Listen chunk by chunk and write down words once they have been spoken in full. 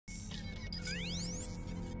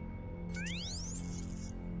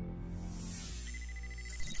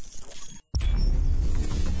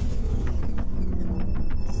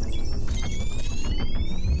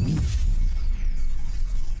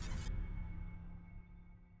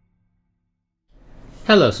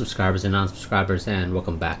Hello subscribers and non-subscribers, and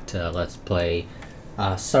welcome back to Let's Play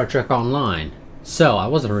Star Trek Online. So, I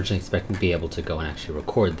wasn't originally expecting to be able to go and actually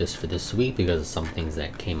record this for this week because of some things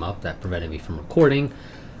that came up that prevented me from recording.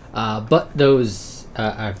 But those,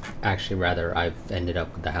 I've ended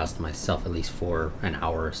up with the house to myself at least for an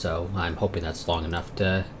hour or so. I'm hoping that's long enough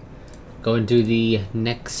to go and do the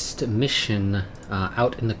next mission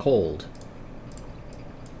out in the cold.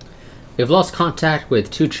 We have lost contact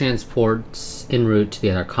with 2 transports en route to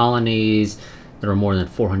the other colonies. There are more than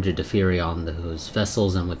 400 Defiri on those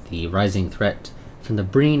vessels, and with the rising threat from the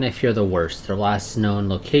Breen, I fear the worst. Their last known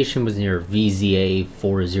location was near VZA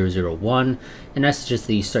 4001, and I suggest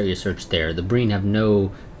that you start your search there. The Breen have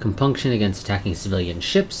no compunction against attacking civilian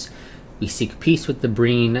ships. We seek peace with the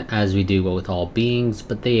Breen, as we do with all beings,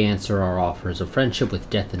 but they answer our offers of friendship with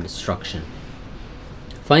death and destruction.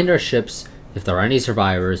 Find our ships. If there are any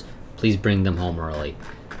survivors, please bring them home early.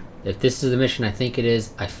 If this is the mission I think it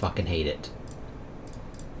is, I fucking hate it.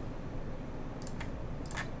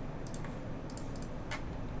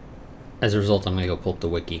 As a result, I'm gonna go pull up the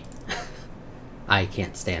wiki. I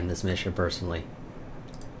can't stand this mission personally.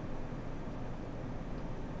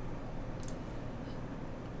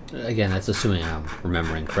 Again, that's assuming I'm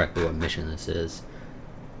remembering correctly what mission this is.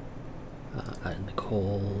 Out in the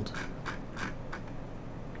cold.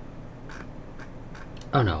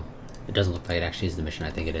 Oh no. It doesn't look like it actually is the mission I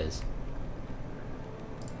think it is.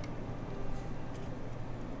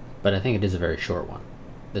 But I think it is a very short one.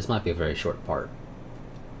 This might be a very short part.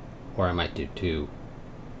 Or I might do 2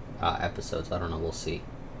 episodes. I don't know. We'll see.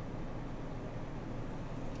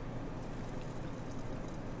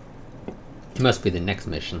 It must be the next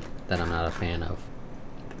mission that I'm not a fan of.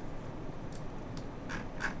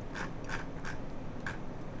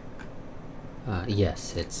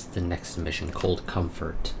 Yes, it's the next mission, Cold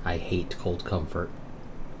Comfort. I hate Cold Comfort.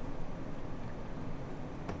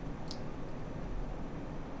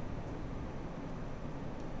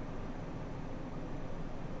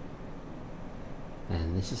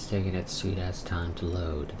 And this is taking its sweet ass time to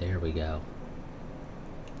load. There we go.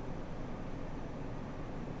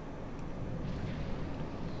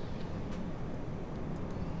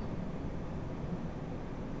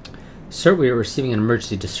 Sir, we are receiving an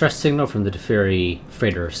emergency distress signal from the Defiri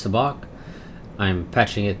freighter Sabak. I'm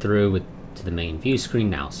patching it through to the main view screen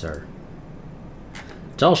now, sir.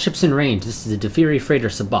 To all ships in range, this is the Defiri freighter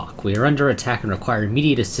Sabak. We are under attack and require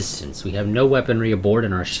immediate assistance. We have no weaponry aboard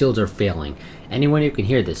and our shields are failing. Anyone who can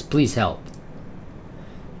hear this, please help.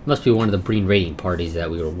 It must be one of the Breen raiding parties that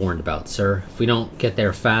we were warned about, sir. If we don't get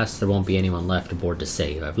there fast, there won't be anyone left aboard to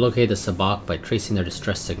save. I've located the Sabak by tracing their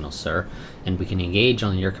distress signal, sir, and we can engage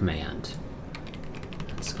on your command.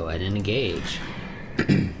 Let's go ahead and engage.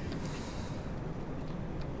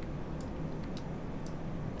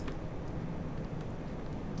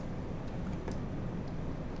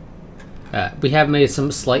 We have made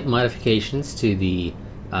some slight modifications to the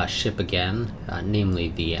ship again, namely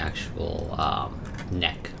the actual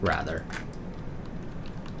neck, rather.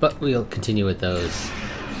 But we'll continue with those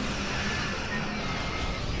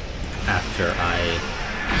after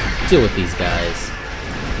I deal with these guys.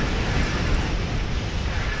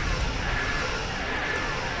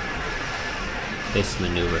 Base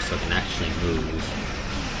maneuver so I can actually move.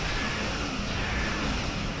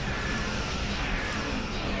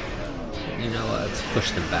 You know what, let's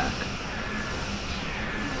push them back.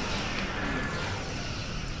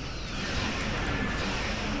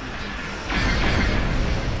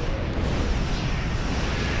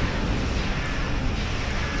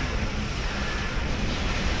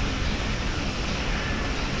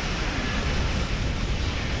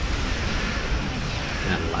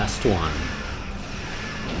 And last one.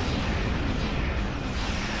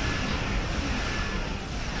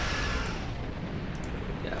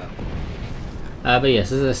 But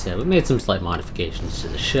yes, as I said, we made some slight modifications to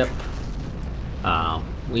the ship.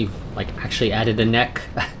 We've actually added a neck.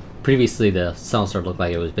 Previously, the Celestar looked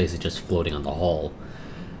like it was basically just floating on the hull.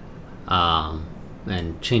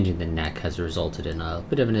 And changing the neck has resulted in a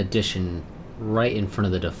bit of an addition right in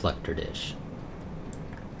front of the deflector dish.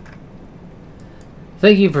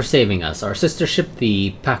 Thank you for saving us. Our sister ship,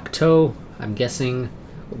 the Pacto, I'm guessing,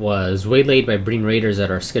 was waylaid by Breen raiders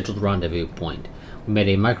at our scheduled rendezvous point. We made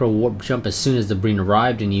a micro-warp jump as soon as the Breen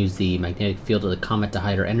arrived and used the magnetic field of the comet to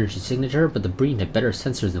hide our energy signature, but the Breen had better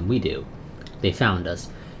sensors than we do. They found us.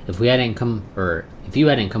 If you hadn't come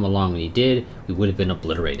along when you did, we would have been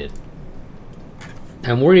obliterated.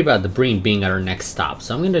 I'm worried about the Breen being at our next stop,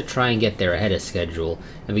 so I'm going to try and get there ahead of schedule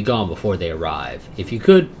and be gone before they arrive. If you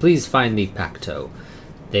could, please find the Pacto.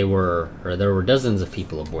 There were dozens of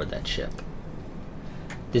people aboard that ship.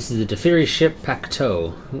 This is the Defiri ship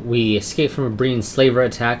Pacto. We escaped from a Breen slaver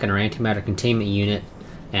attack and our antimatter containment unit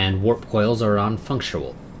and warp coils are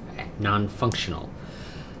non-functional.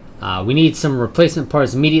 We need some replacement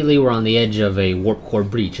parts immediately. We're on the edge of a warp core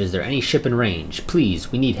breach. Is there any ship in range?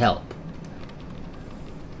 Please, we need help.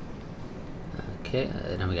 Okay,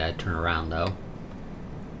 now we gotta turn around though.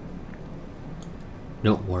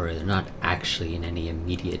 Don't worry, they're not actually in any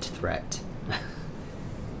immediate threat.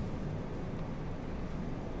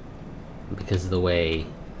 Because of the way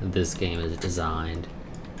this game is designed.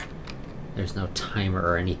 There's no timer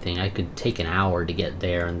or anything. I could take an hour to get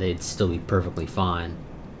there and they'd still be perfectly fine.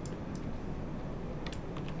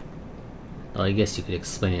 Well, I guess you could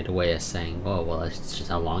explain it away as saying, oh, well, it's just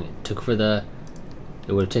how long it took for the...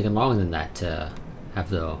 It would have taken longer than that to have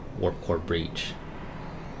the warp core breach.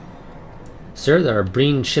 Sir, there are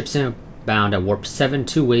Breen ships inbound at warp 7,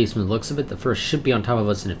 2 ways from the looks of it. The first should be on top of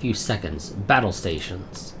us in a few seconds. Battle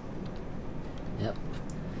stations. Yep.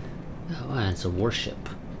 Oh, and it's a warship.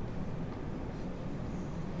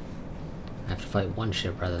 I have to fight one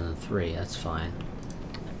ship rather than 3. That's fine.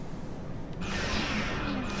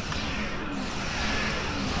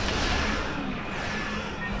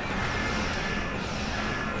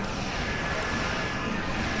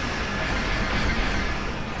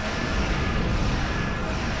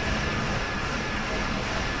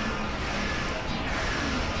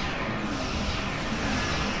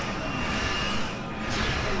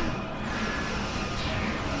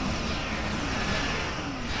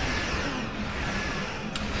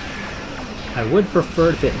 I would prefer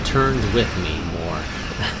if it turned with me more.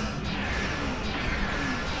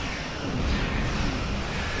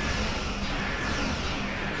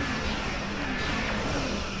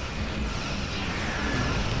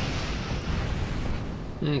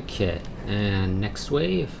 Okay, and next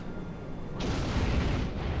wave.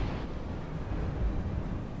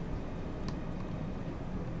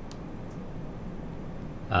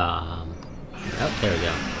 Oh, there we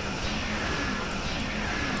go.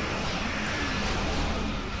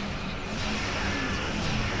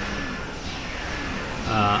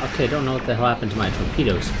 Okay, don't know what the hell happened to my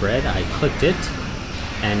torpedo spread. I clicked it,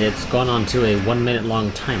 and it's gone on to a 1 minute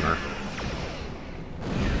long timer.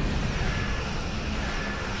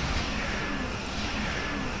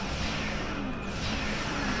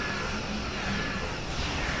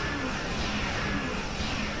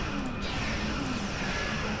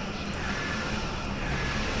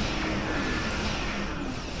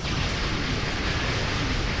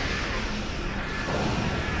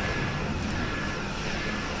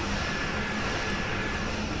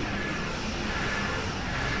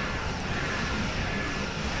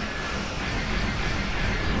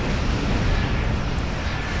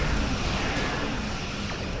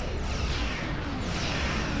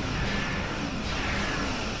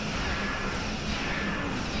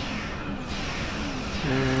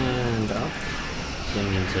 And up.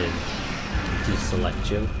 Didn't mean to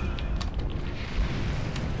deselect you.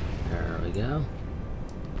 There we go.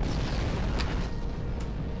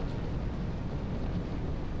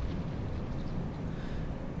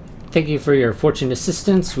 Thank you for your fortunate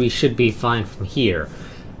assistance. We should be fine from here.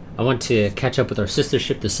 I want to catch up with our sister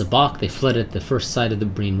ship, the Sabak. They fled at the first sight of the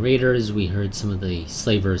Breen Raiders. We heard some of the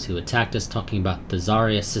slavers who attacked us talking about the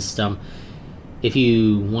Zarya system. If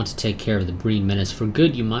you want to take care of the Breen menace for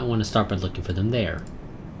good, you might want to start by looking for them there.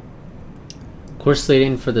 Course laid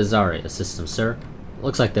in for the Zarya system, sir.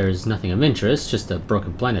 Looks like there's nothing of interest, just a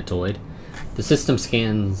broken planetoid. The system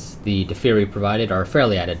scans the Defiri provided are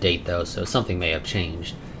fairly out of date, though, so something may have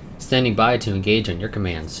changed. Standing by to engage on your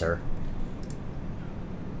command, sir.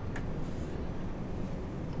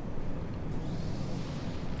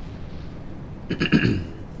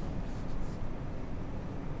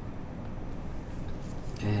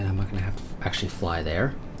 And I'm not going to have to actually fly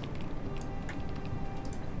there.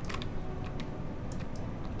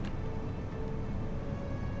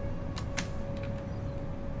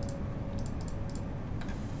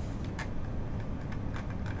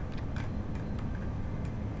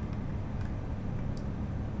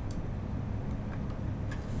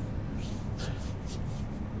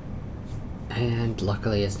 And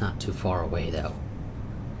luckily it's not too far away though.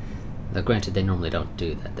 Now granted, they normally don't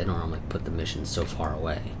do that. They don't normally put the missions so far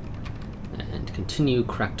away. And continue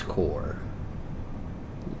cracked core.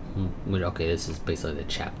 Okay, this is basically the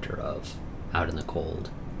chapter of Out in the Cold.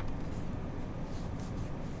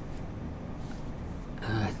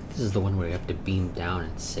 This is the one where you have to beam down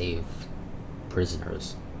and save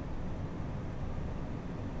prisoners.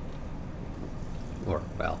 Or,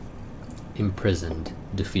 well, imprisoned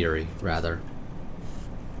Defiri, rather.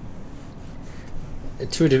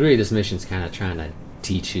 To a degree, this mission's kind of trying to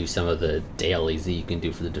teach you some of the dailies that you can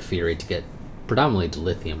do for the Defiri to get predominantly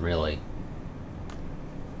dilithium, really.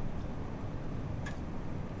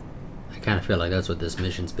 I kind of feel like that's what this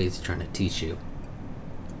mission's basically trying to teach you.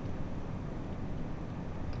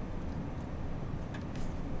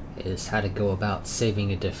 Is how to go about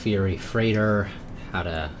saving a Defiri freighter, how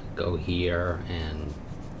to go here and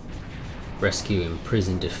rescue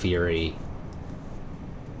imprisoned Defiri.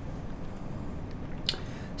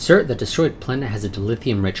 Sir, the destroyed planet has a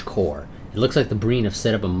dilithium-rich core. It looks like the Breen have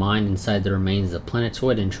set up a mine inside the remains of the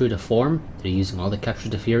planetoid, and true to form, they're using all the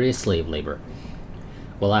captured Defiri as slave labor.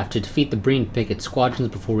 We'll have to defeat the Breen picket squadrons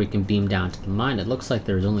before we can beam down to the mine. It looks like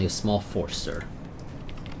there is only a small force, sir.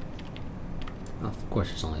 Of course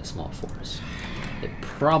there's only a small force. They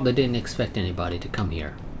probably didn't expect anybody to come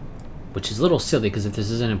here. Which is a little silly, because if this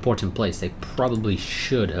is an important place, they probably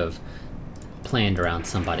should have planned around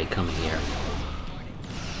somebody coming here.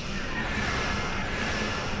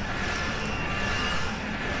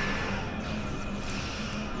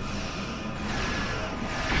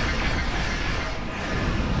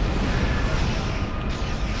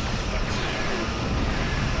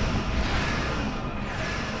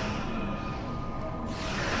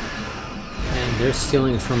 They're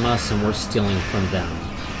stealing from us and we're stealing from them.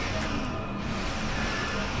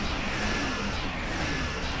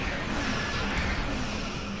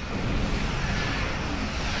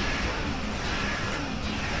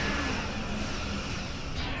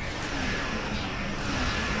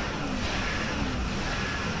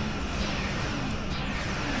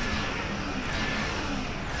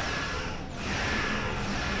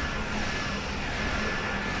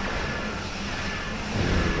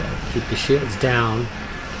 Keep the shields down.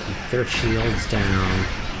 Keep their shields down.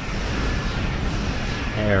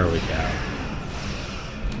 There we go.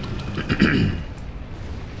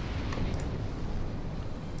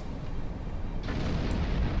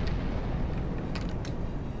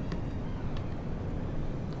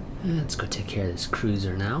 Let's go take care of this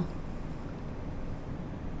cruiser now.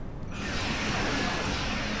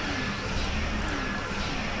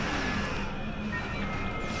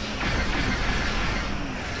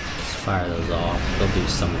 Fire those off, they'll do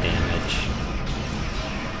some damage.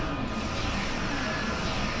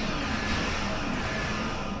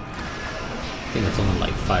 I think it's only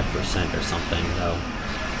like 5% or something though.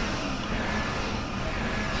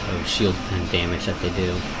 Of shield pen damage that they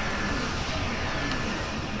do.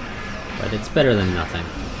 But it's better than nothing.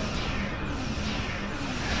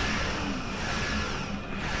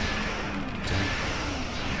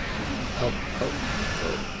 Oh.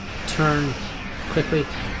 Turn quickly.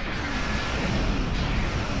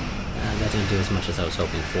 That didn't do as much as I was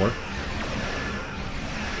hoping for.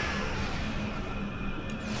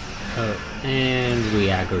 Oh, and we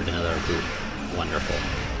aggroed another group. Wonderful.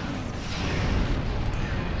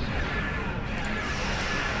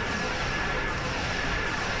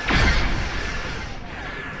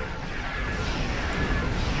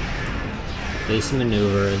 Base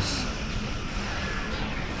maneuvers.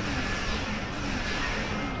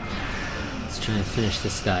 Let's try and finish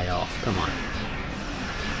this guy off. Come on.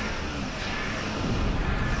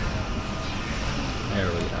 There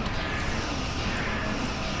we go.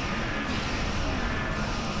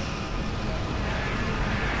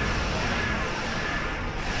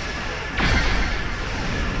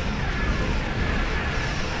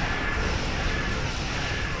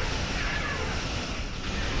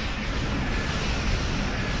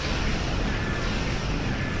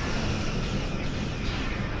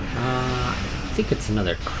 I think it's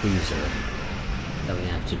another cruiser that we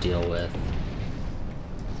have to deal with.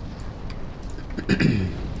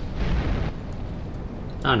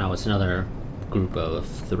 Oh no, it's another group of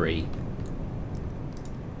 3.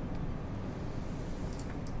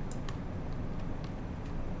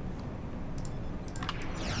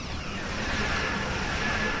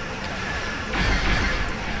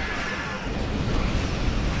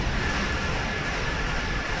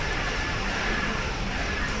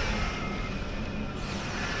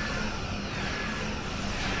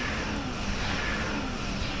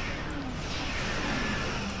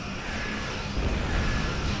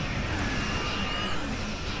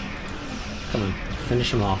 Come on,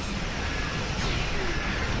 finish him off.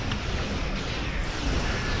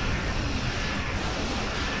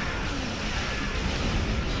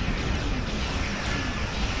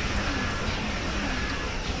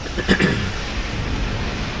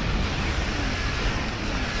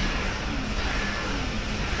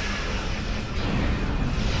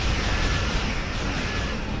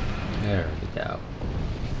 There we go.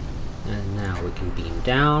 And now we can beam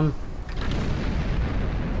down.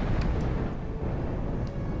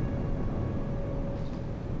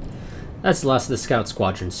 That's the last of the scout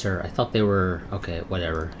squadrons, sir. I thought they were... okay,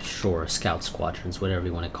 whatever. Sure, scout squadrons, whatever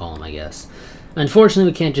you want to call them, I guess.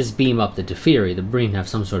 Unfortunately, we can't just beam up the Teferi. The Breen have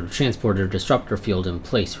some sort of transporter disruptor field in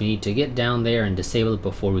place. We need to get down there and disable it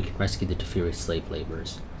before we can rescue the Teferi slave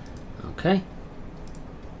laborers. Okay.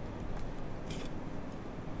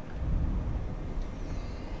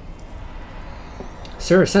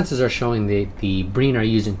 Sir, sensors are showing the Breen are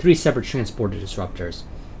using 3 separate transporter disruptors.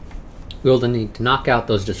 We will then need to knock out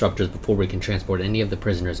those disruptors before we can transport any of the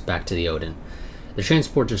prisoners back to the Odin. The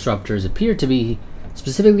transport disruptors appear to be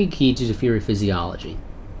specifically key to Teferi physiology.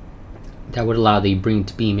 That would allow the Breen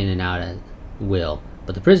to beam in and out at will,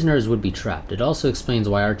 but the prisoners would be trapped. It also explains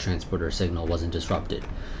why our transporter signal wasn't disrupted.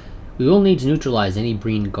 We will need to neutralize any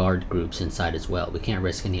Breen guard groups inside as well. We can't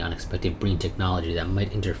risk any unexpected Breen technology that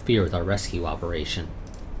might interfere with our rescue operation.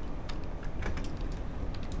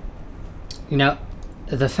 You know,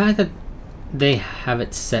 the fact that they have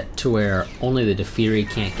it set to where only the Teferi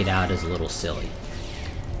can't get out is a little silly.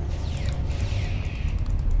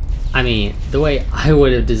 I mean, the way I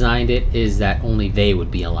would have designed it is that only they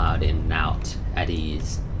would be allowed in and out at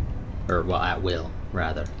ease. Or, well, at will,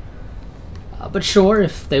 rather. But sure,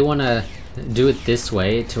 if they want to do it this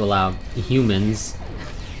way to allow humans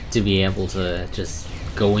to be able to just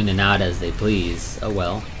go in and out as they please, oh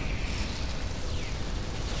well.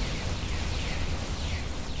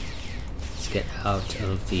 Let's get out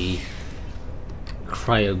of the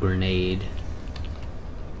cryo grenade.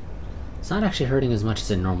 It's not actually hurting as much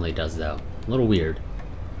as it normally does, though. A little weird.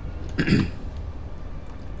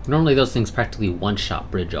 Normally those things practically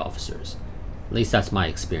one-shot bridge officers. At least that's my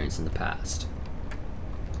experience in the past.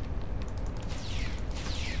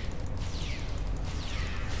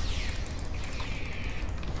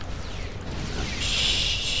 Oh,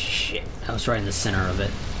 shit. I was right in the center of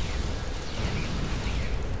it.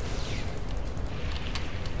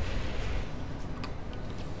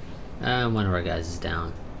 One of our guys is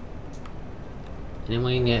down.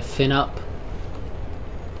 Anyone can get Finn up?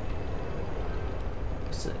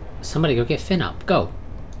 Somebody go get Finn up. Go!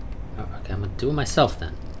 Oh, okay, I'm gonna do it myself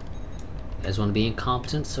then. You guys want to be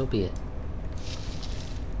incompetent? So be it.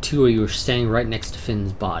 2 of you are standing right next to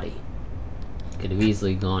Finn's body. Could have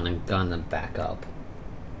easily gone and gone them back up.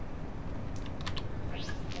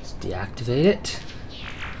 Let's deactivate it.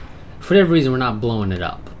 For whatever reason, we're not blowing it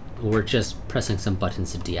up. We're just pressing some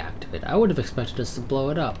buttons to deactivate. I would have expected us to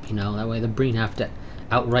blow it up, you know, that way the Breen have to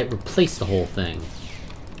outright replace the whole thing.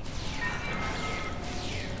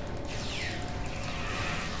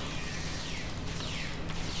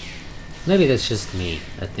 Maybe that's just me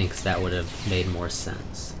that thinks that would have made more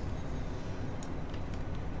sense.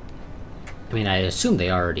 I mean, I assume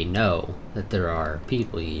they already know that there are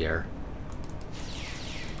people here.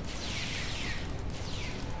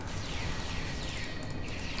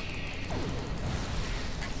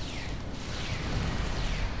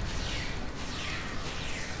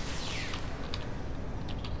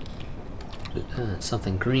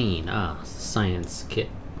 Something green. Ah, science kit.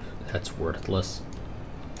 That's worthless.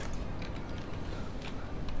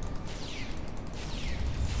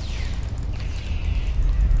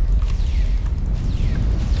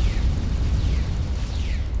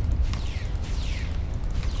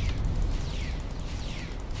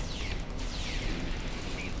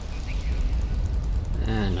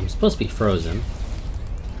 And I'm supposed to be frozen.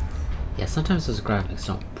 Yeah, sometimes those graphics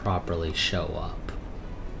don't properly show up.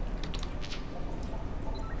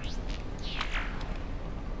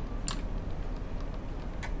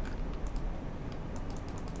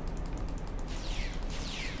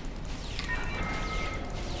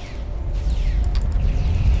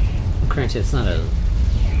 Granted, it's not a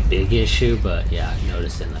big issue, but yeah, I've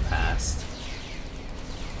noticed it in the past.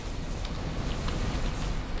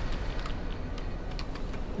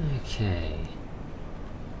 Okay.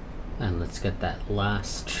 And let's get that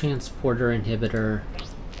last transporter inhibitor.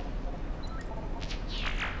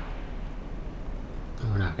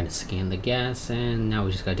 We're not going to scan the gas, and now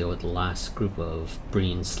we just got to deal with the last group of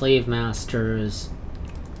Breen slave masters.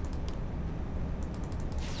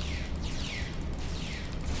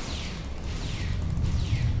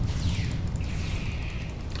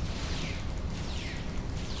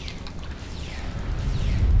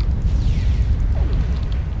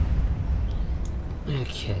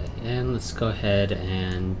 Okay, and let's go ahead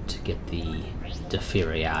and get the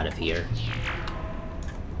Teferi out of here.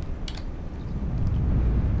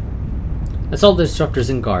 That's all the disruptors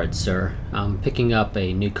and guards, sir. I'm picking up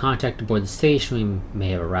a new contact aboard the station. We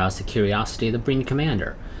may have aroused the curiosity of the Breen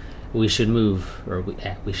commander. We should move, or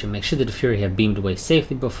we should make sure the Teferi have beamed away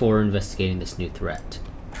safely before investigating this new threat.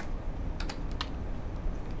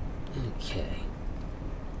 Okay.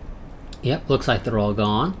 Yep, looks like they're all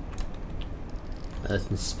gone. Let's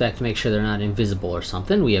inspect, make sure they're not invisible or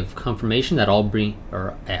something. We have confirmation that all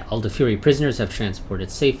the Fury prisoners have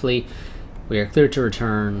transported safely. We are clear to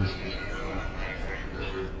return.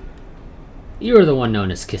 You are the one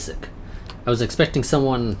known as Kissick. I was expecting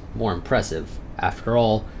someone more impressive. After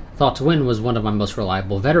all, Thought to Win was one of my most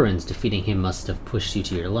reliable veterans. Defeating him must have pushed you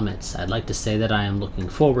to your limits. I'd like to say that I am looking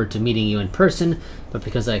forward to meeting you in person, but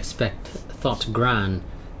because I expect Thought Gran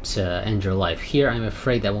to end your life here, I'm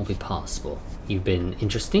afraid that won't be possible. You've been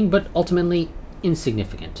interesting, but ultimately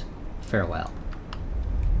insignificant. Farewell.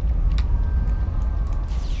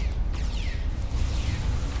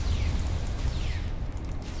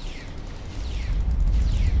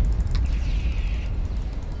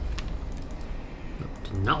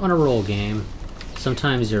 Do not want to roll game.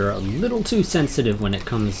 Sometimes you're a little too sensitive when it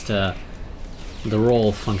comes to the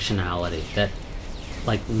roll functionality that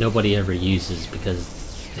like nobody ever uses because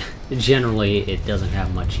generally it doesn't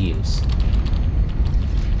have much use.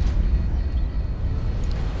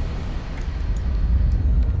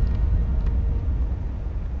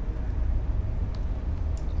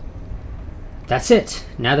 That's it.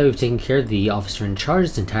 Now that we've taken care of the officer in charge,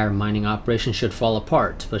 this entire mining operation should fall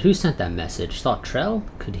apart. But who sent that message? Thought Trell?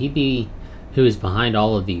 Could he be who is behind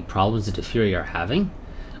all of the problems that the Fury are having?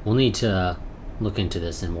 We'll need to look into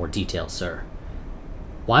this in more detail, sir.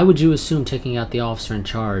 Why would you assume taking out the officer in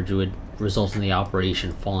charge would result in the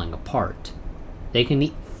operation falling apart? They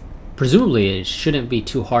can presumably it shouldn't be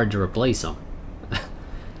too hard to replace them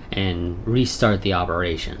and restart the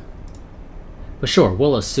operation. But sure,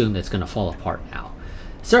 we'll assume that's going to fall apart now.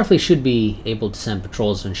 Starfleet should be able to send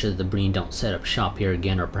patrols to ensure that the Breen don't set up shop here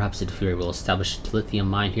again, or perhaps the Fury will establish a lithium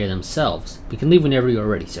mine here themselves. We can leave whenever you're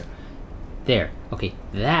ready, sir. There. Okay,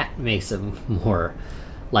 that makes it more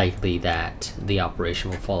likely that the operation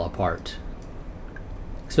will fall apart.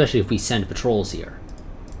 Especially if we send patrols here.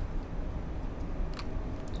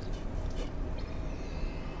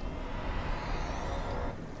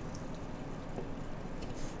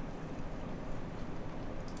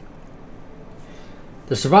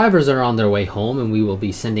 The survivors are on their way home, and we will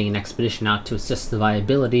be sending an expedition out to assess the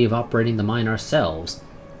viability of operating the mine ourselves.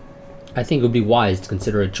 I think it would be wise to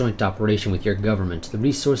consider a joint operation with your government. The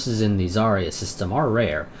resources in the Zarya system are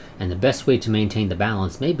rare, and the best way to maintain the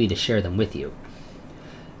balance may be to share them with you.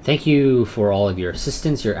 Thank you for all of your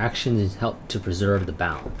assistance. Your actions help to preserve the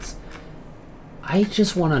balance. I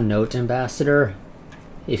just want to note, Ambassador,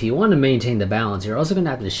 if you want to maintain the balance, you're also going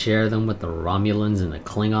to have to share them with the Romulans and the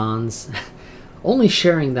Klingons. Only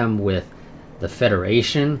sharing them with the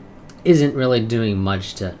Federation isn't really doing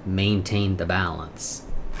much to maintain the balance.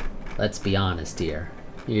 Let's be honest here.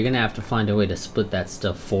 You're gonna have to find a way to split that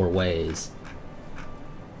stuff 4 ways.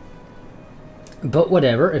 But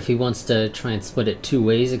whatever, if he wants to try and split it 2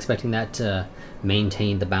 ways, expecting that to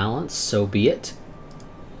maintain the balance, so be it.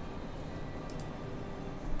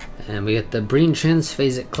 And we get the Breen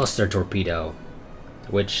Transphasic Cluster Torpedo,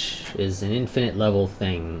 which is an infinite level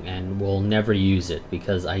thing, and we'll never use it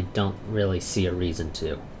because I don't really see a reason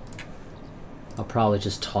to. I'll probably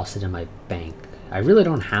just toss it in my bank. I really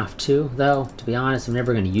don't have to, though. To be honest, I'm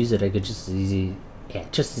never going to use it. I could just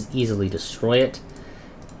as easily destroy it.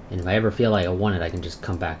 And if I ever feel like I want it, I can just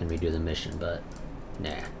come back and redo the mission. But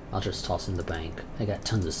nah, I'll just toss it in the bank. I got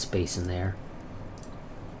tons of space in there.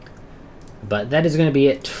 But that is going to be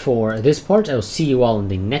it for this part. I'll see you all in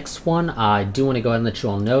the next one. I do want to go ahead and let you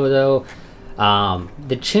all know, though,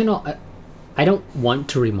 the channel, I don't want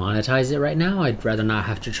to remonetize it right now. I'd rather not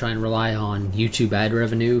have to try and rely on YouTube ad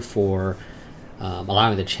revenue for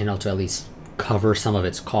allowing the channel to at least cover some of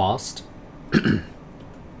its cost.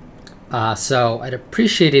 So I'd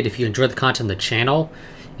appreciate it if you enjoyed the content of the channel,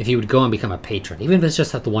 if you would go and become a patron. Even if it's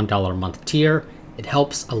just at the $1 a month tier, it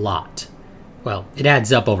helps a lot. Well, it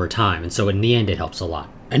adds up over time, and so in the end it helps a lot.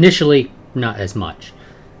 Initially, not as much.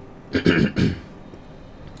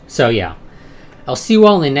 So yeah, I'll see you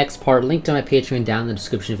all in the next part. Link to my Patreon down in the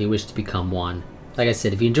description if you wish to become one. Like I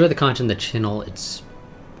said, if you enjoy the content of the channel, it's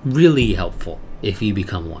really helpful if you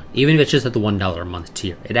become one. Even if it's just at the $1 a month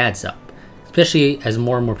tier, it adds up. Especially as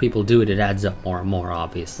more and more people do it, it adds up more and more,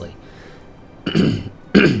 obviously.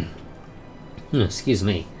 Excuse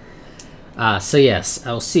me. So yes,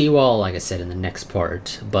 I'll see you all, like I said, in the next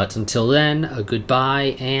part. But until then, a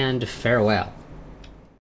goodbye and farewell.